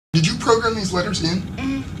Did you program these letters in?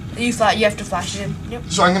 Mm-hmm. You have to flash it in. Yep.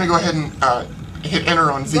 So I'm going to go ahead and hit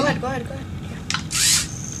enter on V. Go ahead. Yeah.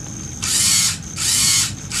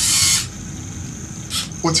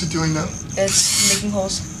 What's it doing now? It's making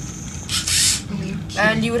holes. Okay.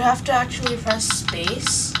 And you would have to actually press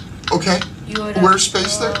space. Okay. Where's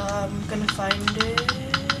space there? I'm going to find it.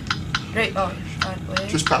 Right. Oh, that way.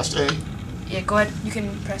 Just past A. Yeah, go ahead. You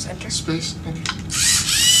can press enter. Space. Okay.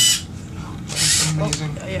 Oh, that's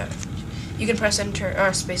amazing. Oh, yeah. You can press enter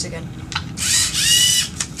or space again.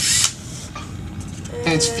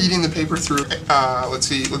 And it's feeding the paper through. Let's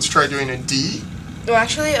see. Let's try doing a D. Oh,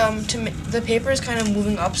 actually, the paper is kind of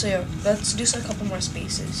moving up, so yeah, let's do a couple more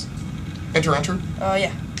spaces. Enter, enter.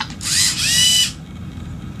 Yeah.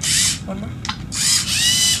 One more.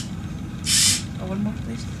 Oh, one more,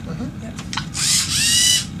 please. Yep.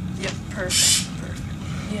 Yep. Perfect.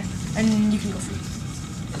 Yeah. And you can go free.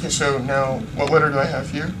 Okay. So now, what letter do I have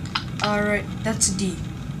here? All right. That's D.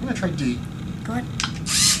 I'm gonna try D. Go ahead.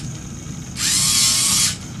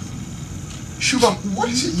 Shubham, what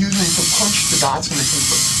is it using to punch the dots in the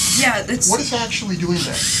paper? Yeah, it's. What is it actually doing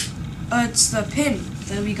there? It's the pin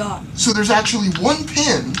that we got. So there's actually one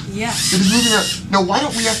pin. Yeah. That is moving around. Now, why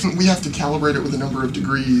don't we have to calibrate it with a number of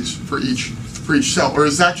degrees for each cell, or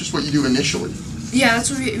is that just what you do initially? Yeah, that's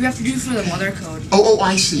what we have to do for the mother code. Oh,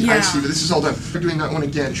 I see. Yeah. I see. But this is all done. We're doing that one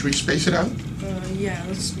again. Should we space it out? Yeah,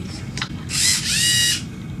 let's space.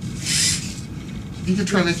 If you could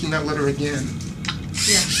try making that letter again.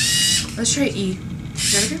 Yeah. Let's try E.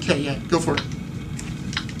 Is that okay? Okay, yeah, go for it.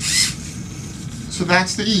 So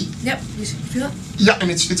that's the E. Yep. You feel it? Yeah,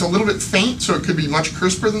 and it's a little bit faint, so it could be much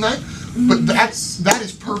crisper than that. But that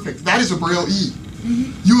is perfect. That is a Braille E.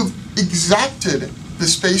 You have exacted the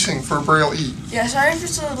spacing for a Braille E. Yeah, sorry if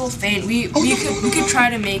it's a little faint. We could try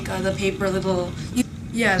to make the paper a little.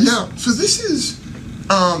 Yeah. Yeah. So this is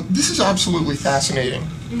absolutely fascinating,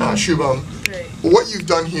 Shubham. Great. What you've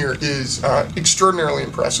done here is extraordinarily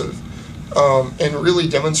impressive, and really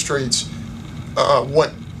demonstrates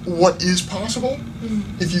what is possible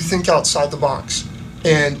if you think outside the box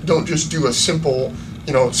and don't just do a simple,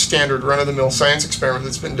 standard run-of-the-mill science experiment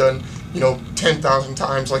that's been done, 10,000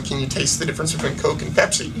 times. Like, can you taste the difference between Coke and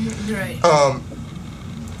Pepsi? Right.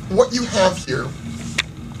 What you have here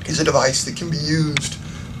is a device that can be used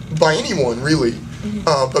by anyone, really,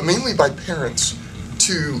 but mainly by parents,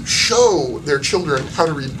 to show their children how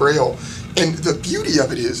to read Braille. And the beauty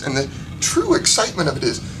of it is, and the true excitement of it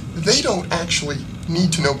is, they don't actually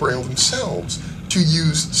need to know Braille themselves to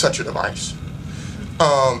use such a device.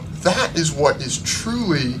 That is what is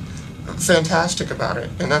truly fantastic about it,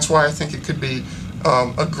 and that's why I think it could be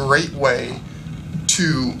a great way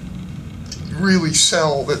to really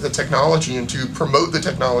sell the technology and to promote the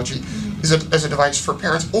technology as a device for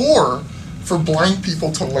parents or for blind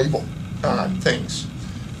people to label things.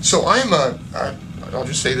 So I'll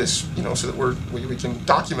just say this, so that we can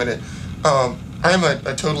document it. I am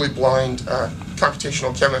a totally blind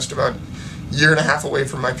computational chemist, about a year and a half away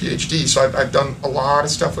from my PhD, so I've done a lot of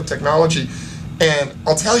stuff with technology, and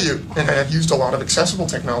I'll tell you, and I've used a lot of accessible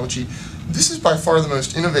technology, this is by far the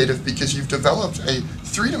most innovative because you've developed a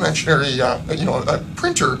three-dimensional, a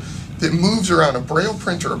printer that moves around, a Braille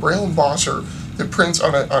printer, a Braille embosser that prints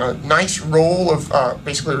on a nice roll of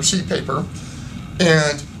basically receipt paper,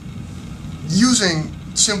 and using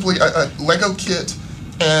simply a Lego kit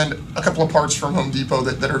and a couple of parts from Home Depot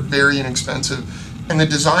that are very inexpensive. And the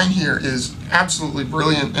design here is absolutely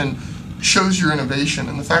brilliant and shows your innovation.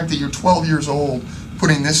 And the fact that you're 12 years old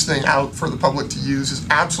putting this thing out for the public to use is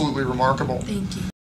absolutely remarkable. Thank you.